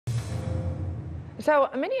So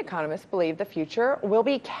many economists believe the future will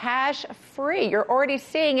be cash-free. You're already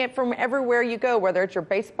seeing it from everywhere you go, whether it's your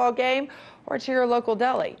baseball game or to your local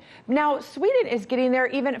deli. Now, Sweden is getting there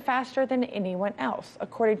even faster than anyone else.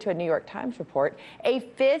 According to a New York Times report, a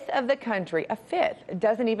fifth of the country,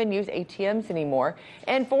 doesn't even use ATMs anymore.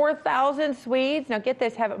 And 4,000 Swedes, now get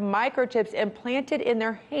this, have microchips implanted in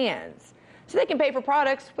their hands so they can pay for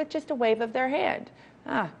products with just a wave of their hand.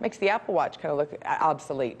 Makes the Apple Watch kind of look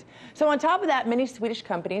obsolete. So on top of that, many Swedish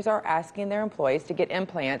companies are asking their employees to get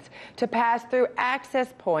implants to pass through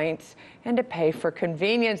access points and to pay for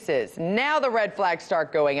conveniences. Now the red flags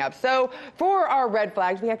start going up. So for our red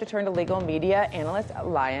flags, we have to turn to legal media analyst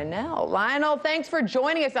Lionel. Lionel, thanks for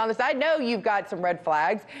joining us on this. I know you've got some red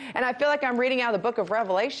flags, and I feel like I'm reading out of the book of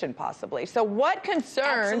Revelation, possibly. So what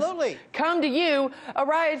concerns come to you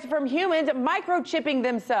arise from humans microchipping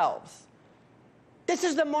themselves? This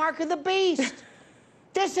is the mark of the beast.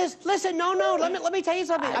 Listen, no, let me tell you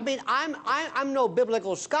something. I mean, I'm no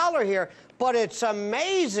biblical scholar here, but it's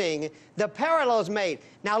amazing the parallels made.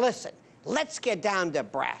 Now listen, let's get down to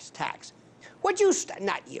brass tacks. Would you,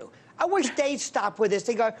 not you, I wish they'd stop with this.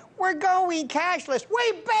 They go, we're going cashless.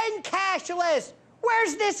 We've been cashless.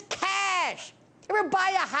 Where's this cash? Ever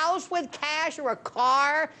buy a house with cash or a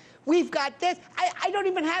car? We've got this. I don't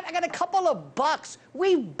even have, I got a couple of bucks.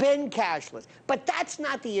 We've been cashless. But that's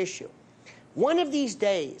not the issue. One of these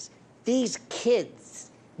days, these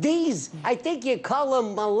kids, I think you call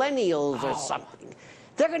them millennials or something,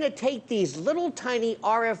 they're going to take these little tiny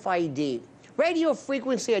RFID, radio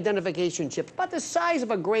frequency identification chips, about the size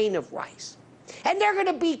of a grain of rice. And they're going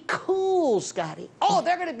to be cool, Scotty. Oh,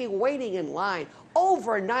 they're going to be waiting in line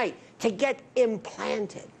overnight to get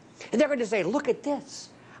implanted. And they're going to say, look at this.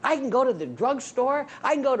 I can go to the drugstore.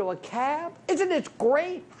 I can go to a cab. Isn't it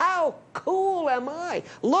great? How cool am I?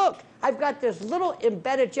 Look, I've got this little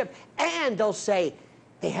embedded chip. And they'll say,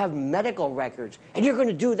 they have medical records. And you're going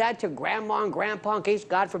to do that to grandma and grandpa in case,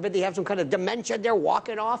 God forbid, they have some kind of dementia they're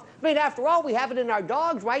walking off. I mean, after all, we have it in our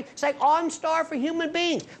dogs, right? It's like OnStar for human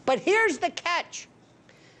beings. But here's the catch.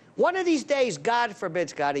 One of these days, God forbid,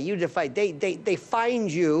 Scotty, they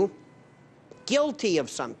find you guilty of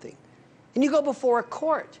something. And you go before a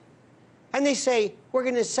court, and they say, we're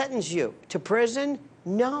going to sentence you to prison?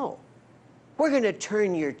 No. We're going to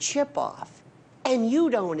turn your chip off, and you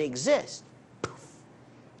don't exist. Poof.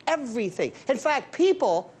 Everything. In fact,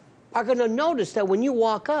 people are going to notice that when you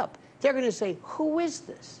walk up, they're going to say, who is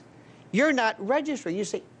this? You're not registered. You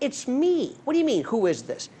say, it's me. What do you mean, who is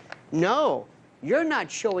this? No, you're not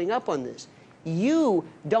showing up on this. You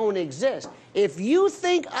don't exist. If you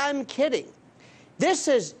think I'm kidding, this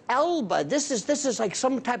is Elba. This is like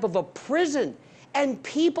some type of a prison. And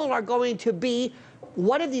people are going to be,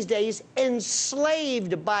 one of these days,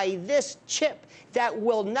 enslaved by this chip that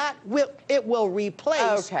it will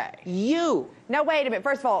replace you. Now, wait a minute.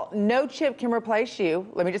 First of all, no chip can replace you.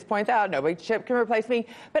 Let me just point that out. No chip can replace me.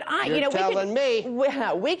 But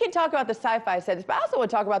we can talk about the sci-fi side, but I also want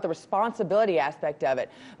to talk about the responsibility aspect of it.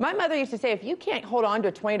 My mother used to say, if you can't hold on to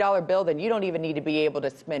a $20 bill, then you don't even need to be able to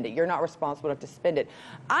spend it. You're not responsible enough to spend it.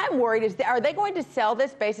 I'm worried, are they going to sell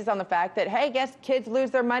this based on the fact that, hey, guess kids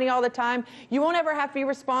lose their money all the time? You won't ever have to be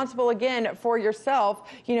responsible again for yourself.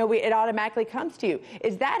 You know, it automatically comes to you.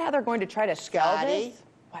 Is that how they're going to try to sell this?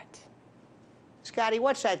 What? Scotty,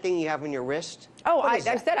 what's that thing you have on your wrist? Oh, I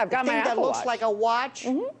said I've got my Apple Watch. That looks like a watch?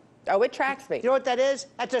 Mm-hmm. Oh, it tracks me. You know what that is?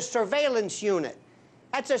 That's a surveillance unit.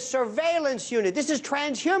 That's a surveillance unit. This is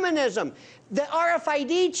transhumanism. The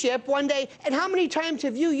RFID chip one day, and how many times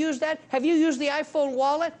have you used that? Have you used the iPhone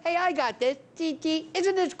wallet? Hey, I got this.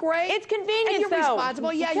 Isn't this great? It's convenient, and you're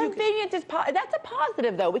responsible. Yeah, convenience is that's a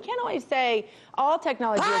positive, though. We can't always say all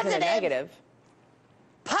technology is a negative.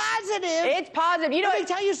 Positive? It's positive. You know, let me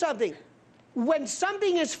tell you something. When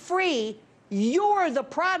something is free, you're the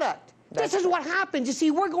product. This is what happens. You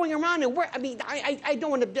see, we're going around and I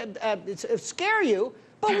don't want to scare you,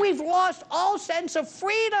 but we've lost all sense of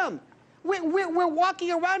freedom. We're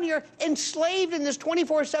walking around here enslaved in this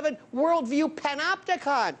 24/7 worldview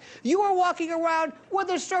panopticon. You are walking around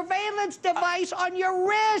with a surveillance device on your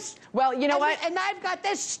wrist. Well, you know what? And I've got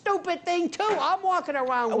this stupid thing, too. I'm walking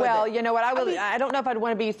around with it. Well, you know what? I don't know if I'd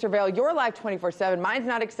want to be surveilled your life 24/7. Mine's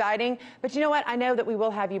not exciting. But you know what? I know that we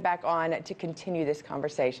will have you back on to continue this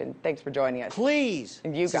conversation. Thanks for joining us. Please.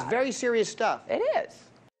 This is very serious stuff. It is.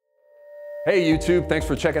 Hey YouTube, thanks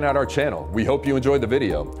for checking out our channel. We hope you enjoyed the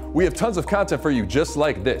video. We have tons of content for you just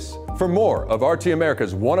like this. For more of RT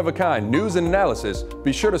America's one-of-a-kind news and analysis,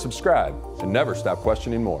 be sure to subscribe and never stop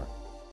questioning more.